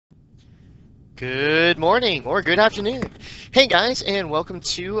Good morning or good afternoon. Hey guys, and welcome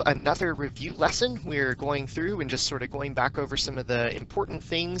to another review lesson. We're going through and just sort of going back over some of the important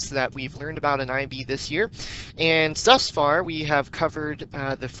things that we've learned about in IB this year. And thus far, we have covered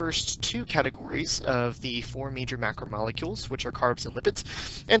the first two categories of the four major macromolecules, which are carbs and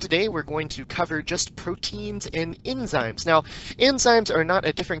lipids. And today we're going to cover just proteins and enzymes. Now, enzymes are not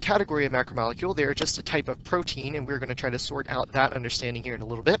a different category of macromolecule. They're just a type of protein, and we're going to try to sort out that understanding here in a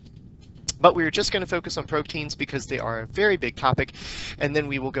little bit. But we're just going to focus on proteins because they are a very big topic, and then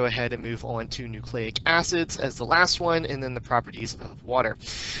we will go ahead and move on to nucleic acids as the last one, and then the properties of water.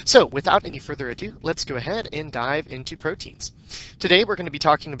 So without any further ado, let's go ahead and dive into proteins. Today we're going to be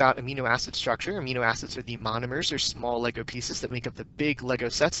talking about amino acid structure. Amino acids are the monomers, or small Lego pieces that make up the big Lego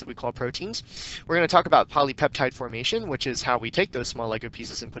sets that we call proteins. We're going to talk about polypeptide formation, which is how we take those small Lego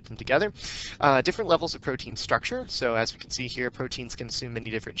pieces and put them together. Different levels of protein structure. So as we can see here, proteins can assume many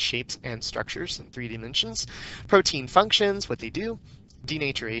different shapes and structures in 3 dimensions. Protein functions, what they do.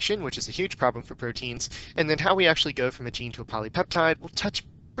 Denaturation, which is a huge problem for proteins. And then how we actually go from a gene to a polypeptide. We'll touch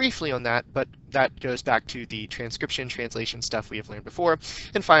briefly on that, but that goes back to the transcription, translation stuff we have learned before.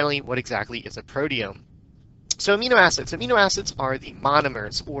 And finally, what exactly is a proteome? So amino acids. Amino acids are the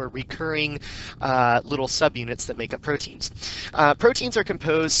monomers, or recurring little subunits that make up proteins. Proteins are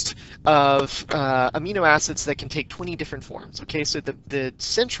composed of amino acids that can take 20 different forms. Okay, so the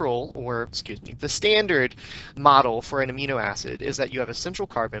central, or excuse me, the standard model for an amino acid is that you have a central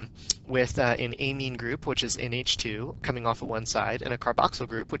carbon with an amine group, which is NH2, coming off of one side, and a carboxyl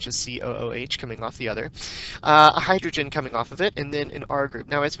group, which is COOH, coming off the other, a hydrogen coming off of it, and then an R group.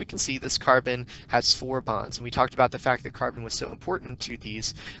 Now, as we can see, this carbon has 4 bonds. And we talked about the fact that carbon was so important to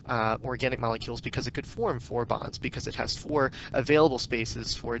these organic molecules because it could form 4 bonds, because it has 4 available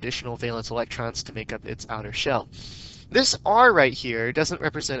spaces for additional valence electrons to make up its outer shell. This R right here doesn't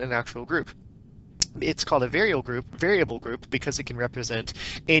represent an actual group. It's called a variable group because it can represent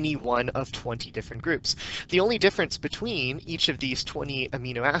any one of 20 different groups. The only difference between each of these 20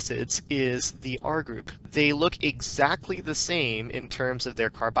 amino acids is the R group. They look exactly the same in terms of their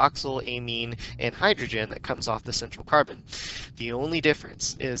carboxyl, amine, and hydrogen that comes off the central carbon. The only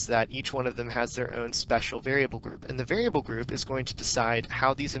difference is that each one of them has their own special variable group, and the variable group is going to decide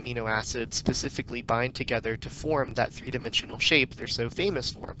how these amino acids specifically bind together to form that 3-dimensional shape they're so famous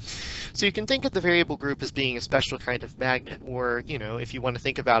for. So you can think of the variable group as being a special kind of magnet, or, you know, if you want to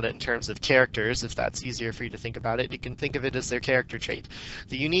think about it in terms of characters, if that's easier for you to think about it, you can think of it as their character trait,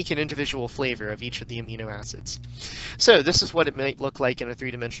 the unique and individual flavor of each of the amino acids. So this is what it might look like in a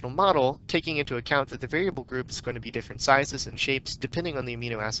 3-dimensional model, taking into account that the variable group is going to be different sizes and shapes depending on the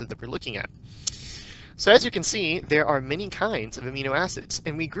amino acid that we're looking at. So as you can see, there are many kinds of amino acids,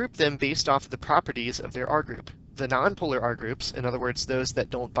 and we group them based off the properties of their R group. The nonpolar R groups, in other words, those that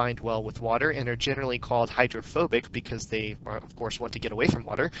don't bind well with water and are generally called hydrophobic because they, of course, want to get away from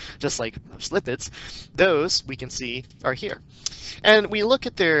water, just like most lipids, those we can see are here. And we look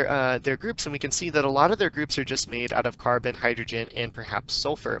at their groups, and we can see that a lot of their groups are just made out of carbon, hydrogen, and perhaps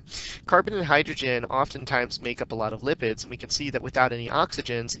sulfur. Carbon and hydrogen oftentimes make up a lot of lipids, and we can see that without any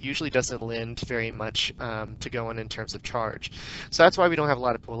oxygens, it usually doesn't lend very much to go on in terms of charge. So that's why we don't have a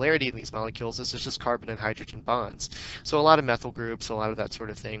lot of polarity in these molecules. This is just carbon and hydrogen bonds. So a lot of methyl groups, a lot of that sort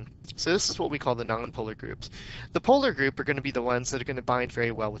of thing. So this is what we call the nonpolar groups. The polar group are going to be the ones that are going to bind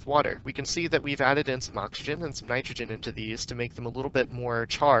very well with water. We can see that we've added in some oxygen and some nitrogen into these to make them a little bit more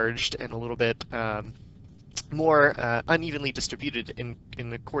charged and a little bit more unevenly distributed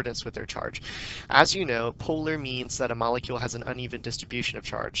in accordance with their charge. As you know, polar means that a molecule has an uneven distribution of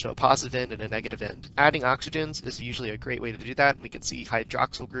charge, so a positive end and a negative end. Adding oxygens is usually a great way to do that. We can see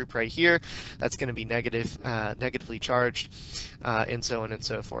hydroxyl group right here. That's going to be negatively charged, and so on and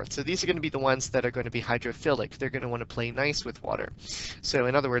so forth. So these are going to be the ones that are going to be hydrophilic. They're going to want to play nice with water. So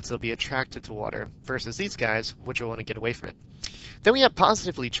in other words, they'll be attracted to water, versus these guys, which will want to get away from it. Then we have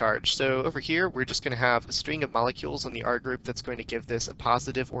positively charged. So over here, we're just going to have a string of molecules on the R group that's going to give this a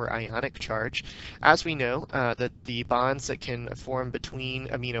positive or ionic charge. As we know, that the bonds that can form between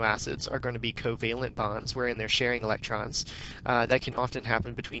amino acids are going to be covalent bonds, wherein they're sharing electrons. That can often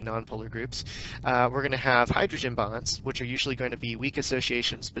happen between nonpolar groups. We're going to have hydrogen bonds, which are usually going to be weak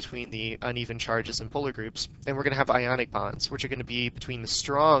associations between the uneven charges in polar groups. And we're going to have ionic bonds, which are going to be between the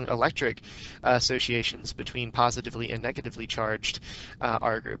strong electric associations between positively and negatively charged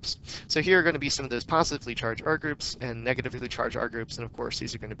R groups. So here are going to be some of those positively charged R groups and negatively charged R groups, and of course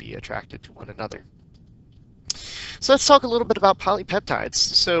these are going to be attracted to one another. So let's talk a little bit about polypeptides.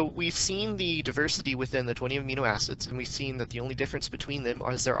 So we've seen the diversity within the 20 amino acids, and we've seen that the only difference between them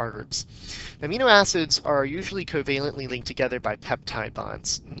is their R groups. Amino acids are usually covalently linked together by peptide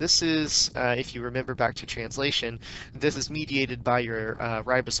bonds. This is, if you remember back to translation, this is mediated by your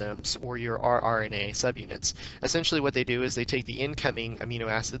ribosomes or your rRNA subunits. Essentially what they do is they take the incoming amino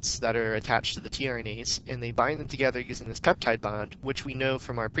acids that are attached to the tRNAs and they bind them together using this peptide bond, which we know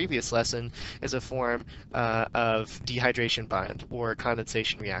from our previous lesson is a form of dehydration bond or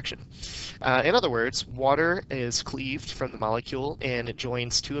condensation reaction. In other words, water is cleaved from the molecule and it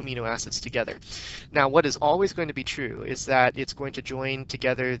joins two amino acids together. Now, what is always going to be true is that it's going to join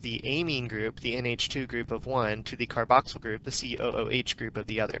together the amine group, the NH2 group of one, to the carboxyl group, the COOH group of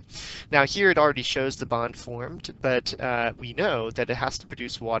the other. Now, here it already shows the bond formed, but we know that it has to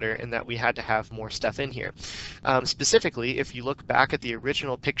produce water and that we had to have more stuff in here. Specifically, if you look back at the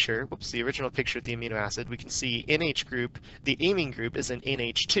original picture, of the amino acid, we can see NH group, the amine group is an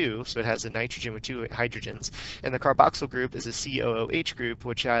NH2, so it has a nitrogen with two hydrogens, and the carboxyl group is a COOH group,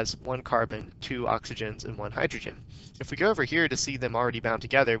 which has one carbon, two oxygens, and one hydrogen. If we go over here to see them already bound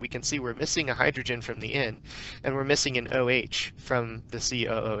together, we can see we're missing a hydrogen from the N, and we're missing an OH from the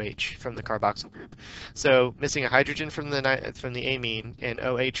COOH, from the carboxyl group. So missing a hydrogen from the amine and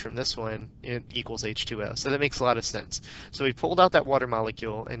OH from this one, it equals H2O. So that makes a lot of sense. So we pulled out that water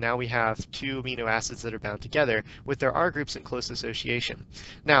molecule, and now we have two amino acids that are bound together with their R groups in close association.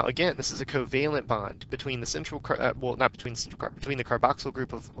 Now, again, this is a covalent bond between the between the carboxyl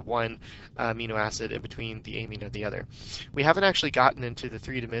group of one amino acid and between the amine of the other. We haven't actually gotten into the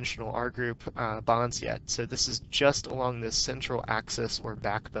three-dimensional R group bonds yet, so this is just along this central axis or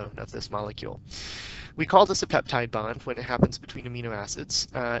backbone of this molecule. We call this a peptide bond when it happens between amino acids,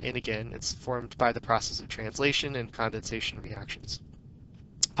 and again, it's formed by the process of translation and condensation reactions.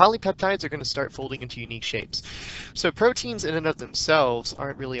 Polypeptides are going to start folding into unique shapes. So proteins in and of themselves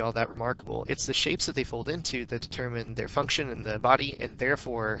aren't really all that remarkable. It's the shapes that they fold into that determine their function in the body and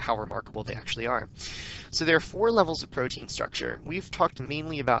therefore how remarkable they actually are. So there are 4 levels of protein structure. We've talked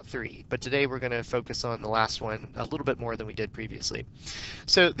mainly about 3, but today we're going to focus on the last one a little bit more than we did previously.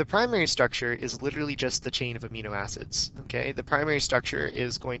 So the primary structure is literally just the chain of amino acids. Okay, the primary structure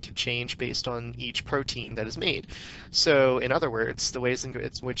is going to change based on each protein that is made. So in other words, the ways in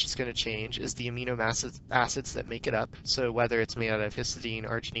which it's going to change is the amino acids that make it up. So whether it's made out of histidine,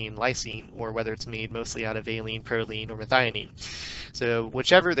 arginine, lysine, or whether it's made mostly out of valine, proline, or methionine. So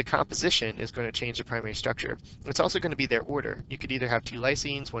whichever the composition is going to change the primary structure. It's also going to be their order. You could either have 2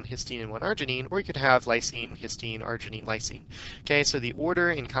 lysines, 1 histine, and 1 arginine, or you could have lysine, histine, arginine, lysine. Okay, so the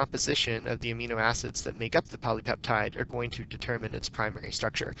order and composition of the amino acids that make up the polypeptide are going to determine its primary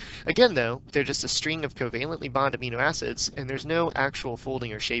structure. Again, though, they're just a string of covalently bonded amino acids, and there's no actual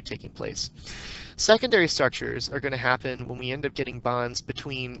folding or shape taking place. Secondary structures are going to happen when we end up getting bonds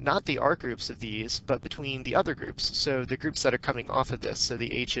between not the R groups of these, but between the other groups. So the groups that are coming off of this, so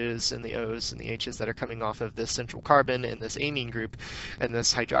the H's and the O's and the H's that are coming off of this central carbon and this amine group and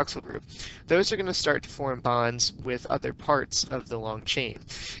this hydroxyl group. Those are going to start to form bonds with other parts of the long chain.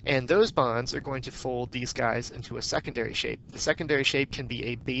 And those bonds are going to fold these guys into a secondary shape. The secondary shape can be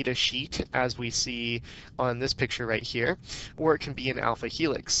a beta sheet, as we see on this picture right here, or it can be an alpha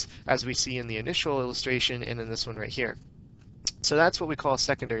helix, as we see in the initial illustration and in this one right here. So that's what we call a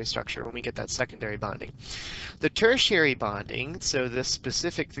secondary structure when we get that secondary bonding. The tertiary bonding, so this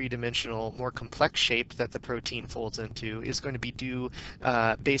specific three-dimensional, more complex shape that the protein folds into, is going to be due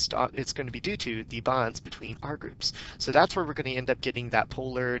to the bonds between R groups. So that's where we're going to end up getting that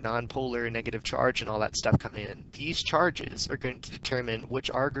polar, non-polar, negative charge, and all that stuff come in. These charges are going to determine which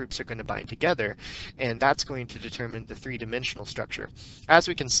R groups are going to bind together, and that's going to determine the three-dimensional structure. As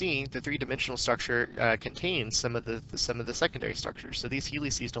we can see, the three-dimensional structure contains some of the secondary structures. So these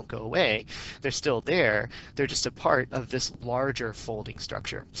helices don't go away. They're still there. They're just a part of this larger folding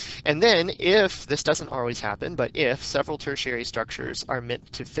structure. And then if, this doesn't always happen, but if several tertiary structures are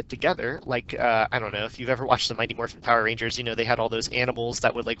meant to fit together, like, I don't know, if you've ever watched the Mighty Morphin Power Rangers, you know, they had all those animals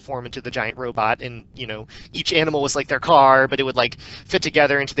that would like form into the giant robot, and, you know, each animal was like their car, but it would like fit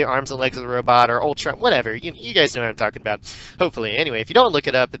together into the arms and legs of the robot, or Ultron, whatever. You guys know what I'm talking about, hopefully. Anyway, if you don't look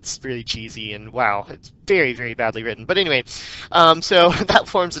it up, it's really cheesy, and wow, it's very, very badly written. But anyway, so that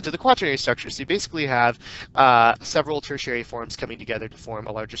forms into the quaternary structure. So you basically have several tertiary forms coming together to form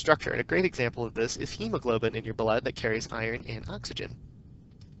a larger structure. And a great example of this is hemoglobin in your blood that carries iron and oxygen.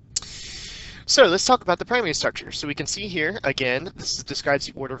 So let's talk about the primary structure. So we can see here, again, this describes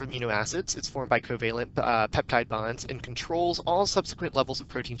the order of amino acids. It's formed by covalent peptide bonds and controls all subsequent levels of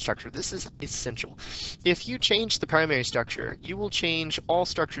protein structure. This is essential. If you change the primary structure, you will change all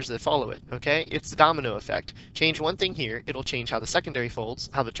structures that follow it, okay? It's the domino effect. Change one thing here, it'll change how the secondary folds,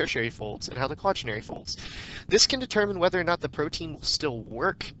 how the tertiary folds, and how the quaternary folds. This can determine whether or not the protein will still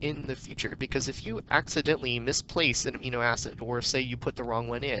work in the future, because if you accidentally misplace an amino acid, or say you put the wrong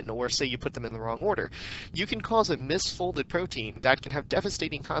one in, or say you put them in the wrong order, you can cause a misfolded protein that can have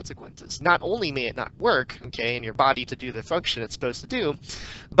devastating consequences. Not only may it not work, okay, in your body to do the function it's supposed to do,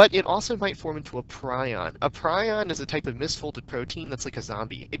 but it also might form into a prion. A prion is a type of misfolded protein that's like a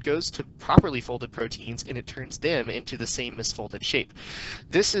zombie. It goes to properly folded proteins and it turns them into the same misfolded shape.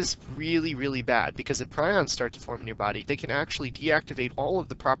 This is really, really bad because if prions start to form in your body, they can actually deactivate all of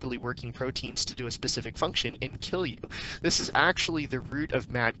the properly working proteins to do a specific function and kill you. This is actually the root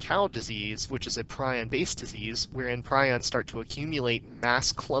of mad cow disease, which is a prion-based disease, wherein prions start to accumulate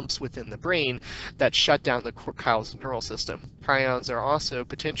mass clumps within the brain that shut down the cow's neural system. Prions are also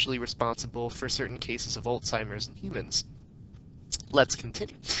potentially responsible for certain cases of Alzheimer's in humans. Let's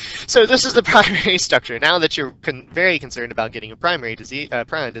continue. So this is the primary structure. Now that you're very concerned about getting a primary disease,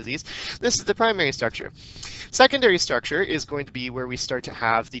 prion disease, this is the primary structure. Secondary structure is going to be where we start to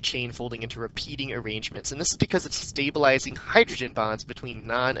have the chain folding into repeating arrangements, and this is because it's stabilizing hydrogen bonds between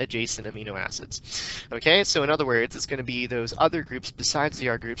non-adjacent amino acids. Okay, so in other words, it's going to be those other groups besides the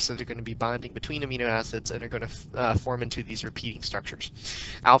R groups that are going to be bonding between amino acids and are going to form into these repeating structures.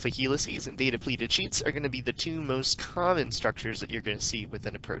 Alpha helices and beta pleated sheets are going to be the two most common structures that you're going to see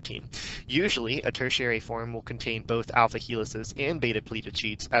within a protein. Usually, a tertiary form will contain both alpha helices and beta pleated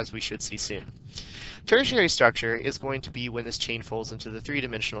sheets, as we should see soon. Tertiary structure is going to be when this chain folds into the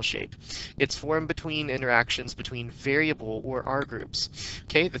three-dimensional shape. It's formed between interactions between variable or R groups.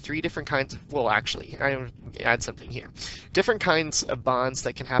 Okay, the three different kinds of, well, actually, I add something here. Different kinds of bonds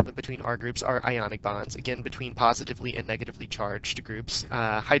that can happen between R groups are ionic bonds, again, between positively and negatively charged groups.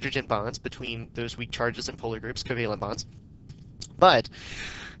 Hydrogen bonds between those weak charges and polar groups, covalent bonds. But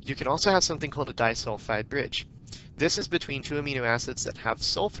you can also have something called a disulfide bridge. This is between two amino acids that have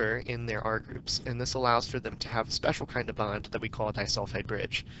sulfur in their R groups, and this allows for them to have a special kind of bond that we call a disulfide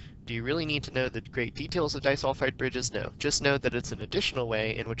bridge. Do you really need to know the great details of disulfide bridges? No. Just know that it's an additional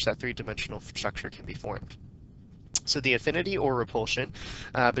way in which that three-dimensional structure can be formed. So the affinity or repulsion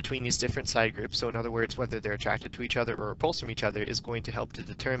between these different side groups, so in other words, whether they're attracted to each other or repulsed from each other, is going to help to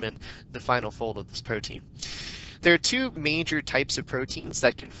determine the final fold of this protein. There are two major types of proteins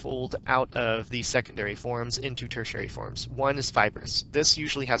that can fold out of these secondary forms into tertiary forms. One is fibrous. This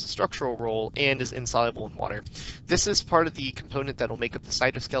usually has a structural role and is insoluble in water. This is part of the component that will make up the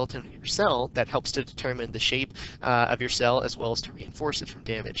cytoskeleton of your cell that helps to determine the shape of your cell as well as to reinforce it from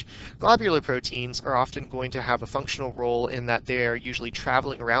damage. Globular proteins are often going to have a functional role in that they are usually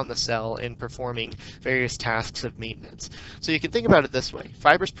traveling around the cell and performing various tasks of maintenance. So you can think about it this way.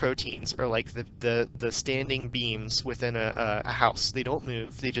 Fibrous proteins are like the standing beam within a house. They don't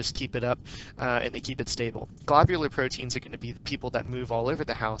move, they just keep it up and they keep it stable. Globular proteins are going to be the people that move all over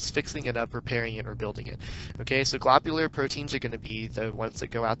the house, fixing it up, repairing it, or building it. Okay, so globular proteins are going to be the ones that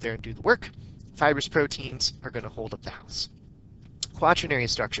go out there and do the work. Fibrous proteins are going to hold up the house. Quaternary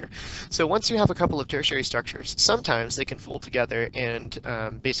structure. So once you have a couple of tertiary structures, sometimes they can fold together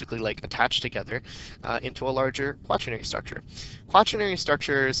and basically like attach together into a larger quaternary structure. Quaternary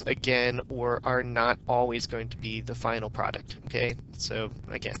structures, again, are not always going to be the final product, okay? So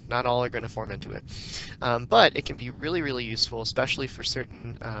again, not all are going to form into it. But it can be really, really useful, especially for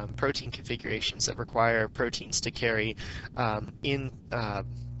certain protein configurations that require proteins to carry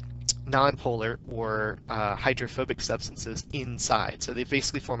nonpolar or hydrophobic substances inside. So they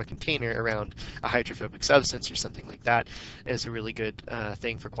basically form a container around a hydrophobic substance or something like that is a really good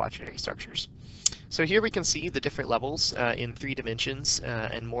thing for quaternary structures. So here we can see the different levels in 3 dimensions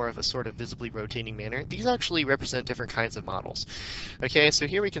and more of a sort of visibly rotating manner. These actually represent different kinds of models. Okay, so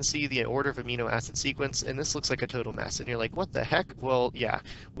here we can see the order of amino acid sequence, and this looks like a total mess. And you're like, what the heck? Well, yeah,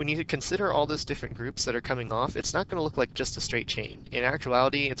 when you consider all those different groups that are coming off, it's not going to look like just a straight chain. In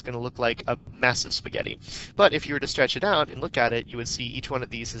actuality, it's going to look like a massive spaghetti. But if you were to stretch it out and look at it, you would see each one of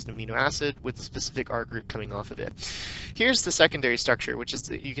these is an amino acid with a specific R group coming off of it. Here's the secondary structure, which is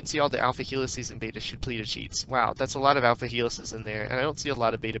you can see all the alpha helices and beta pleated sheets. Wow, that's a lot of alpha helices in there, and I don't see a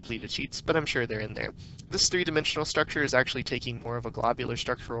lot of beta pleated sheets, but I'm sure they're in there. This 3-dimensional structure is actually taking more of a globular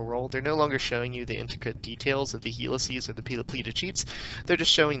structural role. They're no longer showing you the intricate details of the helices or the pleated sheets. They're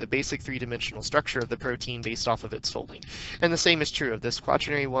just showing the basic 3-dimensional structure of the protein based off of its folding. And the same is true of this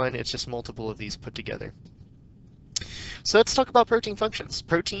quaternary one. It's just multiple of these put together. So let's talk about protein functions.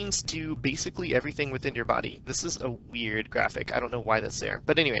 Proteins do basically everything within your body. This is a weird graphic. I don't know why that's there.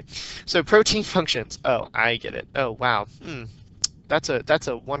 But anyway, so protein functions. Oh, I get it. Oh, wow. That's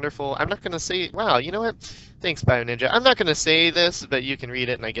a wonderful. I'm not going to say. Wow, you know what? Thanks, Bio Ninja. I'm not going to say this, but you can read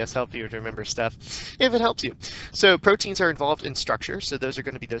it and I guess help you to remember stuff if it helps you. So proteins are involved in structure. So those are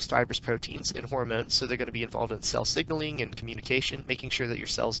going to be those fibrous proteins, and hormones. So they're going to be involved in cell signaling and communication, making sure that your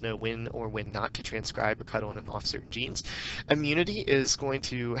cells know when or when not to transcribe or cut on and off certain genes. Immunity is going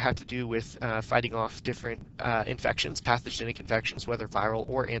to have to do with fighting off different infections, pathogenic infections, whether viral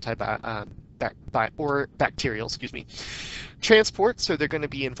or bacterial, excuse me. Transport, so they're going to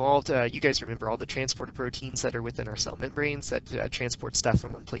be involved, you guys remember all the transporter proteins that are within our cell membranes that transport stuff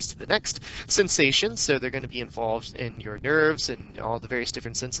from one place to the next. Sensation, so they're going to be involved in your nerves and all the various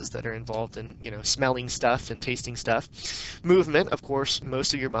different senses that are involved in, smelling stuff and tasting stuff. Movement, of course,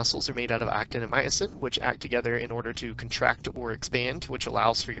 most of your muscles are made out of actin and myosin, which act together in order to contract or expand, which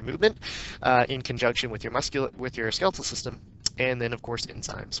allows for your movement in conjunction with your skeletal system. And then, of course,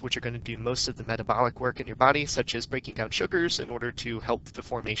 enzymes, which are going to do most of the metabolic work in your body, such as breaking down sugars in order to help the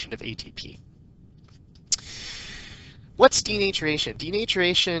formation of ATP. What's denaturation?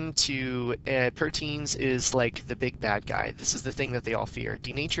 Denaturation to proteins is like the big bad guy. This is the thing that they all fear.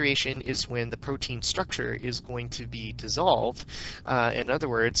 Denaturation is when the protein structure is going to be dissolved. In other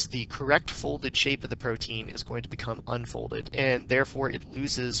words, the correct folded shape of the protein is going to become unfolded, and therefore it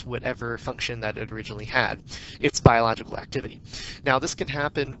loses whatever function that it originally had, its biological activity. Now, this can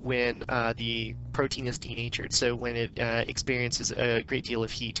happen when the protein is denatured, so when it experiences a great deal of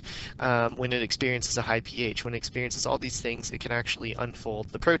heat, when it experiences a high pH, when it experiences all these things, it can actually unfold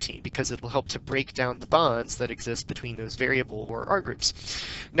the protein because it will help to break down the bonds that exist between those variable or R groups.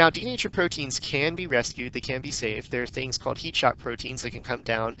 Now, denatured proteins can be rescued, they can be saved. There are things called heat shock proteins that can come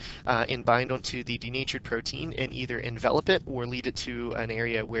down and bind onto the denatured protein and either envelop it or lead it to an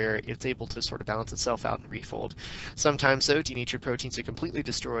area where it's able to sort of balance itself out and refold. Sometimes, though, denatured proteins are completely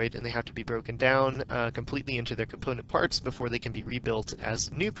destroyed and they have to be broken down completely into their component parts before they can be rebuilt as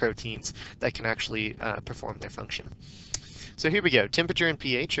new proteins that can actually perform their function. So here we go. Temperature and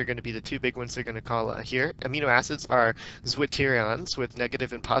pH are going to be the two big ones they're going to call here. Amino acids are zwitterions with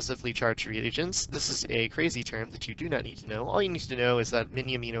negative and positively charged reagents. This is a crazy term that you do not need to know. All you need to know is that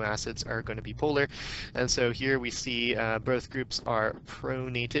many amino acids are going to be polar. And so here we see both groups are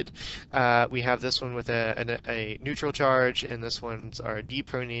pronated. We have this one with a neutral charge, and this one's are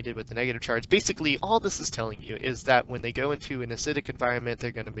depronated with a negative charge. Basically, all this is telling you is that when they go into an acidic environment,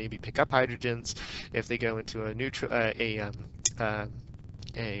 they're going to maybe pick up hydrogens. If they go into a neutral,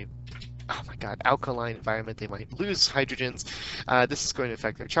 oh my god, alkaline environment, they might lose hydrogens. This is going to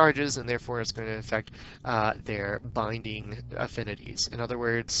affect their charges, and therefore it's going to affect their binding affinities. In other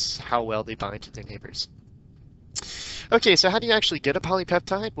words, how well they bind to their neighbors. Okay, so how do you actually get a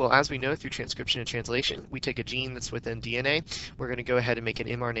polypeptide? Well, as we know through transcription and translation, we take a gene that's within DNA. We're going to go ahead and make an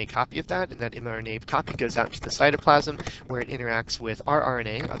mRNA copy of that, and that mRNA copy goes out into the cytoplasm where it interacts with our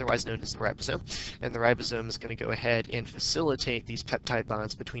RNA, otherwise known as the ribosome. And the ribosome is going to go ahead and facilitate these peptide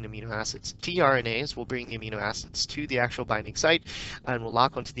bonds between amino acids. tRNAs will bring the amino acids to the actual binding site and will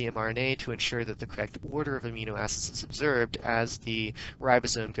lock onto the mRNA to ensure that the correct order of amino acids is observed as the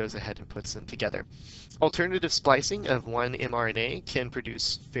ribosome goes ahead and puts them together. Alternative splicing of one mRNA can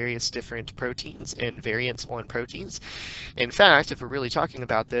produce various different proteins and variants on proteins. In fact, if we're really talking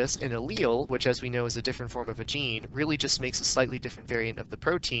about this, an allele, which as we know is a different form of a gene, really just makes a slightly different variant of the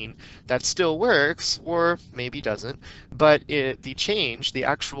protein that still works, or maybe doesn't, but the change, the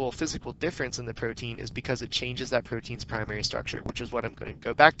actual physical difference in the protein is because it changes that protein's primary structure, which is what I'm going to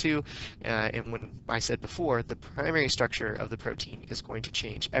go back to. And when I said before, the primary structure of the protein is going to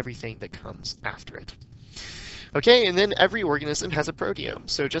change everything that comes after it. Okay, and then every organism has a proteome.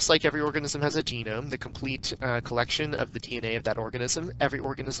 So just like every organism has a genome, the complete collection of the DNA of that organism, every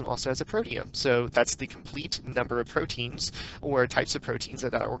organism also has a proteome. So that's the complete number of proteins or types of proteins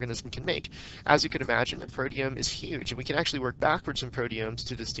that that organism can make. As you can imagine, a proteome is huge, and we can actually work backwards in proteomes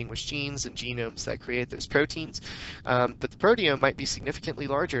to distinguish genes and genomes that create those proteins. But the proteome might be significantly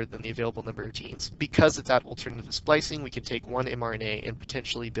larger than the available number of genes. Because of that alternative splicing, we can take one mRNA and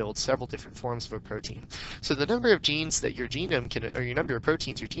potentially build several different forms of a protein. So the number of genes that your genome can, or your number of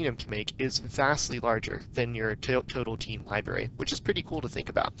proteins your genome can make, is vastly larger than your total gene library, which is pretty cool to think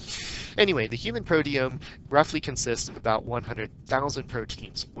about. Anyway, the human proteome roughly consists of about 100,000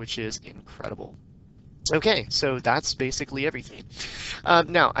 proteins, which is incredible. Okay, so that's basically everything.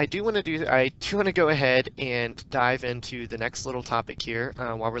 Now, I do want to go ahead and dive into the next little topic here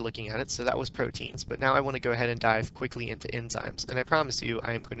while we're looking at it. So that was proteins, but now I want to go ahead and dive quickly into enzymes. And I promise you,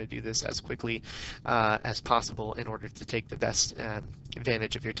 I am going to do this as quickly as possible in order to take the best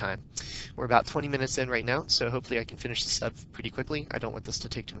advantage of your time. We're about 20 minutes in right now, so hopefully I can finish this up pretty quickly. I don't want this to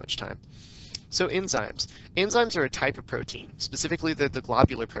take too much time. So enzymes. Enzymes are a type of protein. Specifically, they're the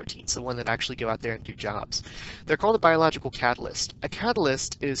globular proteins, the one that actually go out there and do jobs. They're called a biological catalyst. A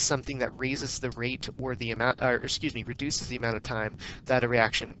catalyst is something that raises the rate or the amount, reduces the amount of time that a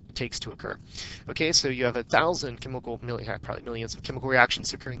reaction takes to occur. Okay, so you have probably millions of chemical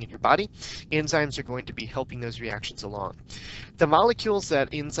reactions occurring in your body. Enzymes are going to be helping those reactions along. The molecules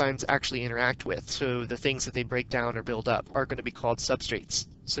that enzymes actually interact with, so the things that they break down or build up, are going to be called substrates.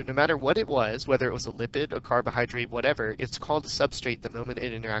 So no matter what it was, whether it was a lipid, a carbohydrate, whatever, it's called a substrate the moment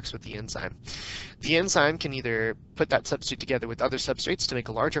it interacts with the enzyme. The enzyme can either put that substrate together with other substrates to make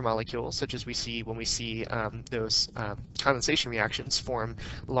a larger molecule, such as we see when we see those condensation reactions form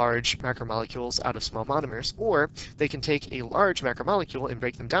large macromolecules out of small monomers, or they can take a large macromolecule and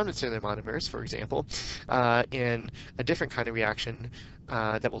break them down into their monomers, for example, in a different kind of reaction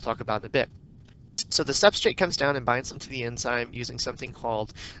that we'll talk about in a bit. So the substrate comes down and binds them to the enzyme using something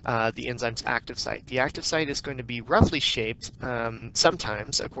called the enzyme's active site. The active site is going to be roughly shaped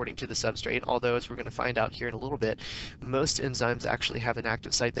sometimes according to the substrate, although as we're going to find out here in a little bit, most enzymes actually have an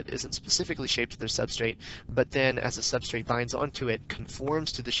active site that isn't specifically shaped to their substrate, but then as the substrate binds onto it,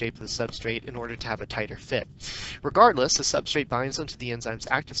 conforms to the shape of the substrate in order to have a tighter fit. Regardless, the substrate binds onto the enzyme's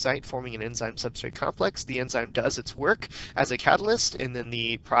active site, forming an enzyme-substrate complex. The enzyme does its work as a catalyst, and then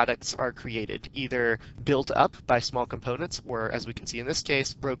the products are created, either built up by small components or, as we can see in this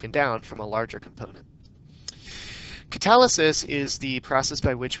case, broken down from a larger component. Catalysis is the process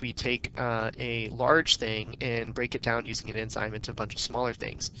by which we take a large thing and break it down using an enzyme into a bunch of smaller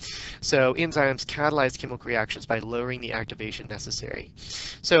things. So enzymes catalyze chemical reactions by lowering the activation necessary.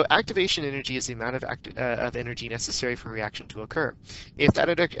 So activation energy is the amount of energy necessary for a reaction to occur. If that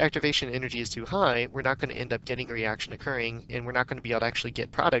activation energy is too high, we're not going to end up getting a reaction occurring, and we're not going to be able to actually get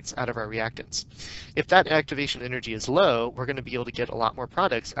products out of our reactants. If that activation energy is low, we're going to be able to get a lot more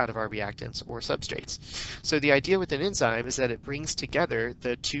products out of our reactants or substrates. So the idea with an enzyme is that it brings together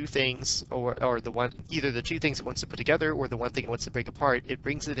the two things, or either the two things it wants to put together or the one thing it wants to break apart. It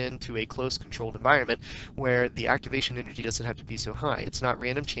brings it into a close controlled environment where the activation energy doesn't have to be so high. It's not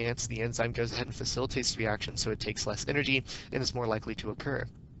random chance. The enzyme goes ahead and facilitates the reaction, so it takes less energy and is more likely to occur.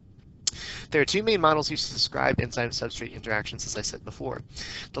 There are two main models used to describe enzyme-substrate interactions, as I said before.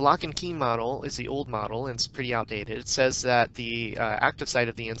 The lock and key model is the old model, and it's pretty outdated. It says that the active site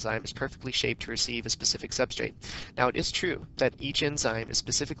of the enzyme is perfectly shaped to receive a specific substrate. Now, it is true that each enzyme is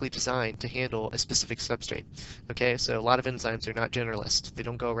specifically designed to handle a specific substrate. Okay, so a lot of enzymes are not generalist. They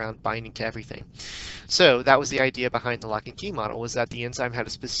don't go around binding to everything. So that was the idea behind the lock and key model, was that the enzyme had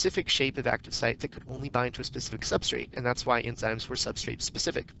a specific shape of active site that could only bind to a specific substrate, and that's why enzymes were substrate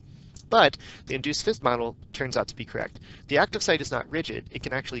specific. But the induced Fish model turns out to be correct. The active site is not rigid, it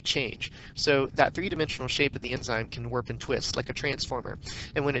can actually change. So that three-dimensional shape of the enzyme can warp and twist like a transformer.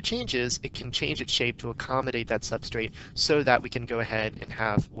 And when it changes, it can change its shape to accommodate that substrate so that we can go ahead and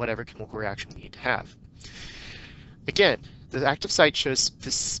have whatever chemical reaction we need to have. Again, the active site shows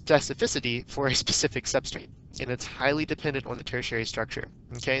specificity for a specific substrate, and it's highly dependent on the tertiary structure.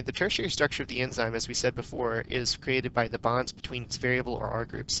 Okay, the tertiary structure of the enzyme, as we said before, is created by the bonds between its variable or R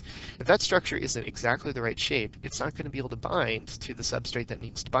groups. If that structure isn't exactly the right shape, it's not going to be able to bind to the substrate that it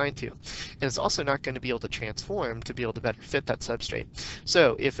needs to bind to. And it's also not going to be able to transform to be able to better fit that substrate.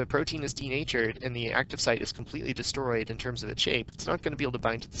 So if a protein is denatured and the active site is completely destroyed in terms of its shape, it's not going to be able to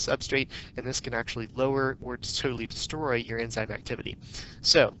bind to the substrate, and this can actually lower or totally destroy your enzyme activity.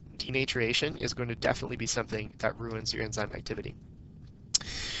 So denaturation is going to definitely be something that ruins your enzyme activity.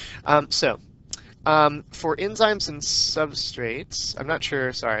 For enzymes and substrates, I'm not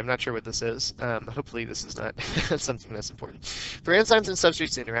sure what this is. Hopefully this is not something that's important. For enzymes and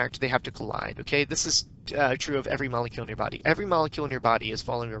substrates to interact, they have to collide, okay? This is true of every molecule in your body. Every molecule in your body is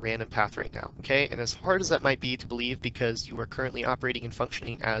following a random path right now, okay? And as hard as that might be to believe, because you are currently operating and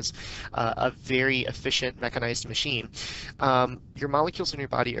functioning as a very efficient mechanized machine, your molecules in your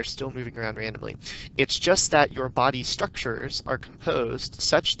body are still moving around randomly. It's just that your body structures are composed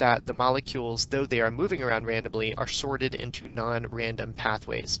such that the molecules, though they are moving around randomly, are sorted into non-random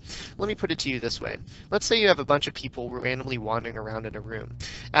pathways. Let me put it to you this way. Let's say you have a bunch of people randomly wandering around in a room.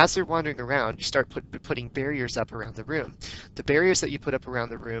 As they're wandering around, you start putting putting barriers up around the room. The barriers that you put up around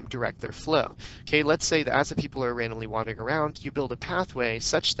the room direct their flow. Okay, let's say that as the people are randomly wandering around, you build a pathway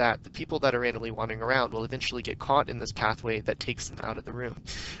such that the people that are randomly wandering around will eventually get caught in this pathway that takes them out of the room.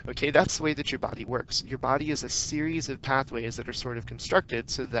 Okay, that's the way that your body works. Your body is a series of pathways that are sort of constructed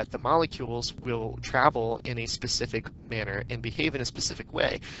so that the molecules will travel in a specific manner and behave in a specific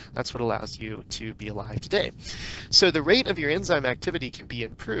way. That's what allows you to be alive today. So the rate of your enzyme activity can be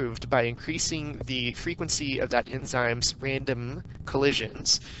improved by increasing the frequency of that enzyme's random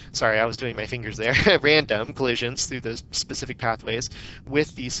collisions. Sorry, I was doing my fingers there. Random collisions through those specific pathways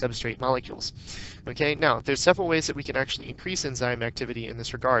with these substrate molecules. Okay, now there's several ways that we can actually increase enzyme activity in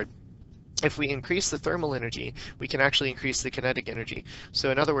this regard. If we increase the thermal energy, we can actually increase the kinetic energy.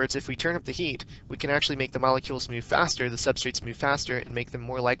 So in other words, if we turn up the heat, we can actually make the molecules move faster, the substrates move faster, and make them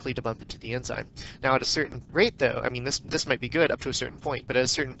more likely to bump into the enzyme. Now at a certain rate though, I mean this might be good up to a certain point, but at a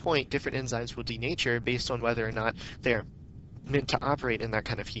certain point, different enzymes will denature based on whether or not they're meant to operate in that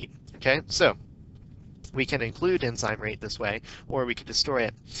kind of heat. Okay, so we can include enzyme rate this way, or we could destroy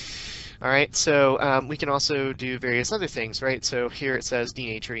it. All right, so we can also do various other things, right? So here it says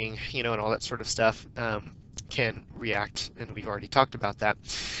denaturing, you know, and all that sort of stuff can react, and we've already talked about that.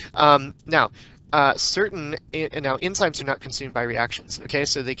 Now, enzymes are not consumed by reactions, okay?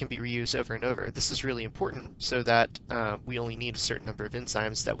 So they can be reused over and over. This is really important so that we only need a certain number of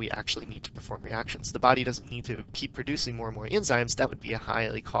enzymes that we actually need to perform reactions. The body doesn't need to keep producing more and more enzymes. That would be a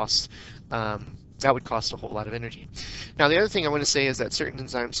highly that would cost a whole lot of energy. Now, the other thing I want to say is that certain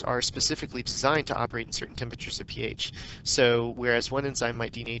enzymes are specifically designed to operate in certain temperatures of pH. So whereas one enzyme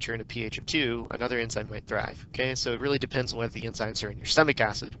might denature in a pH of 2, another enzyme might thrive. Okay, so it really depends on whether the enzymes are in your stomach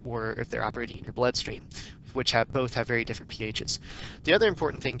acid or if they're operating in your bloodstream, which both have very different pHs. The other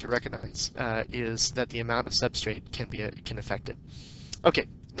important thing to recognize is that the amount of substrate can affect it. Okay,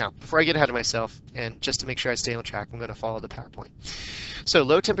 now before I get ahead of myself, and just to make sure I stay on track, I'm going to follow the PowerPoint. So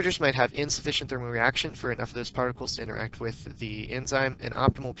low temperatures might have insufficient thermal reaction for enough of those particles to interact with the enzyme. An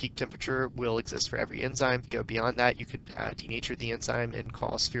optimal peak temperature will exist for every enzyme. If you go beyond that, you could denature the enzyme and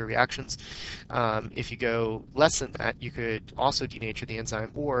cause severe reactions. If you go less than that, you could also denature the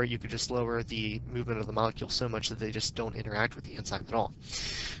enzyme, or you could just lower the movement of the molecule so much that they just don't interact with the enzyme at all.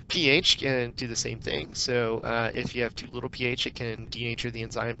 pH can do the same thing. So if you have too little pH, it can denature the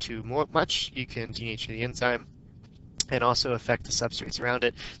enzyme too much. You can denature the enzyme and also affect the substrates around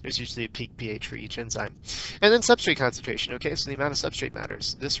it. There's usually a peak pH for each enzyme. And then substrate concentration, okay, so the amount of substrate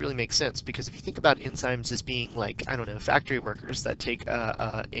matters. This really makes sense because if you think about enzymes as being like, I don't know, factory workers that take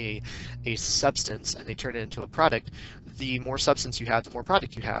a substance and they turn it into a product, the more substance you have, the more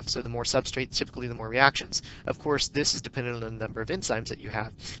product you have. So the more substrate, typically the more reactions. Of course, this is dependent on the number of enzymes that you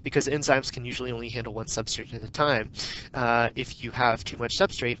have, because enzymes can usually only handle one substrate at a time. If you have too much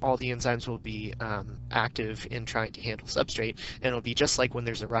substrate, all the enzymes will be active in trying to handle substrate, and it'll be just like when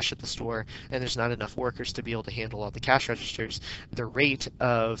there's a rush at the store and there's not enough workers to be able to handle all the cash registers, the rate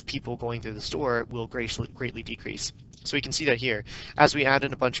of people going through the store will greatly decrease. So we can see that here. As we add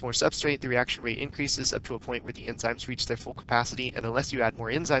in a bunch more substrate, the reaction rate increases up to a point where the enzymes reach their full capacity, and unless you add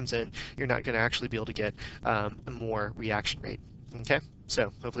more enzymes in, you're not going to actually be able to get more reaction rate. Okay,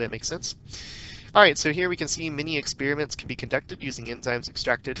 so hopefully that makes sense. All right, so here we can see many experiments can be conducted using enzymes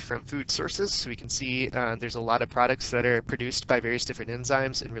extracted from food sources. So we can see there's a lot of products that are produced by various different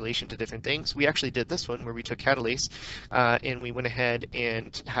enzymes in relation to different things. We actually did this one where we took catalase and we went ahead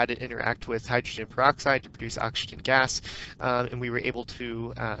and had it interact with hydrogen peroxide to produce oxygen gas, and we were able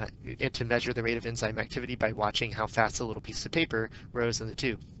to measure the rate of enzyme activity by watching how fast a little piece of paper rose in the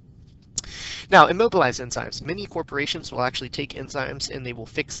tube. Now, immobilized enzymes. Many corporations will actually take enzymes and they will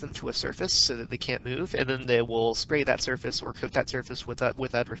fix them to a surface so that they can't move, and then they will spray that surface or coat that surface with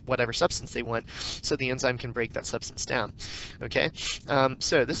whatever substance they want so the enzyme can break that substance down. Okay,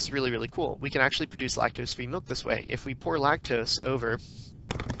 so this is really, really cool. We can actually produce lactose-free milk this way. If we pour lactose over...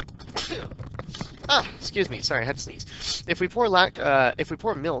 excuse me, sorry, I had to sneeze. If we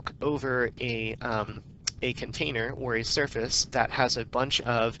pour milk over a container or a surface that has a bunch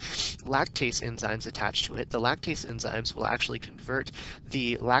of lactase enzymes attached to it, the lactase enzymes will actually convert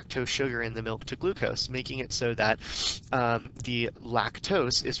the lactose sugar in the milk to glucose, making it so that the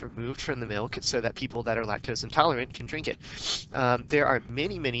lactose is removed from the milk so that people that are lactose intolerant can drink it. There are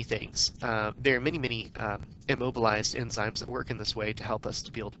many things. There are many immobilized enzymes that work in this way to help us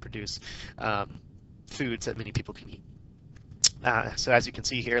to be able to produce foods that many people can eat. So as you can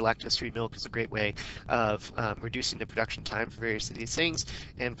see here, lactose-free milk is a great way of reducing the production time for various of these things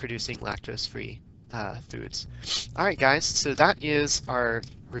and producing lactose-free foods. All right, guys, so that is our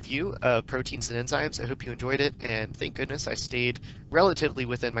review of proteins and enzymes. I hope you enjoyed it, and thank goodness I stayed relatively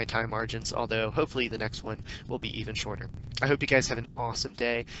within my time margins, although hopefully the next one will be even shorter. I hope you guys have an awesome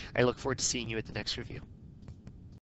day. I look forward to seeing you at the next review.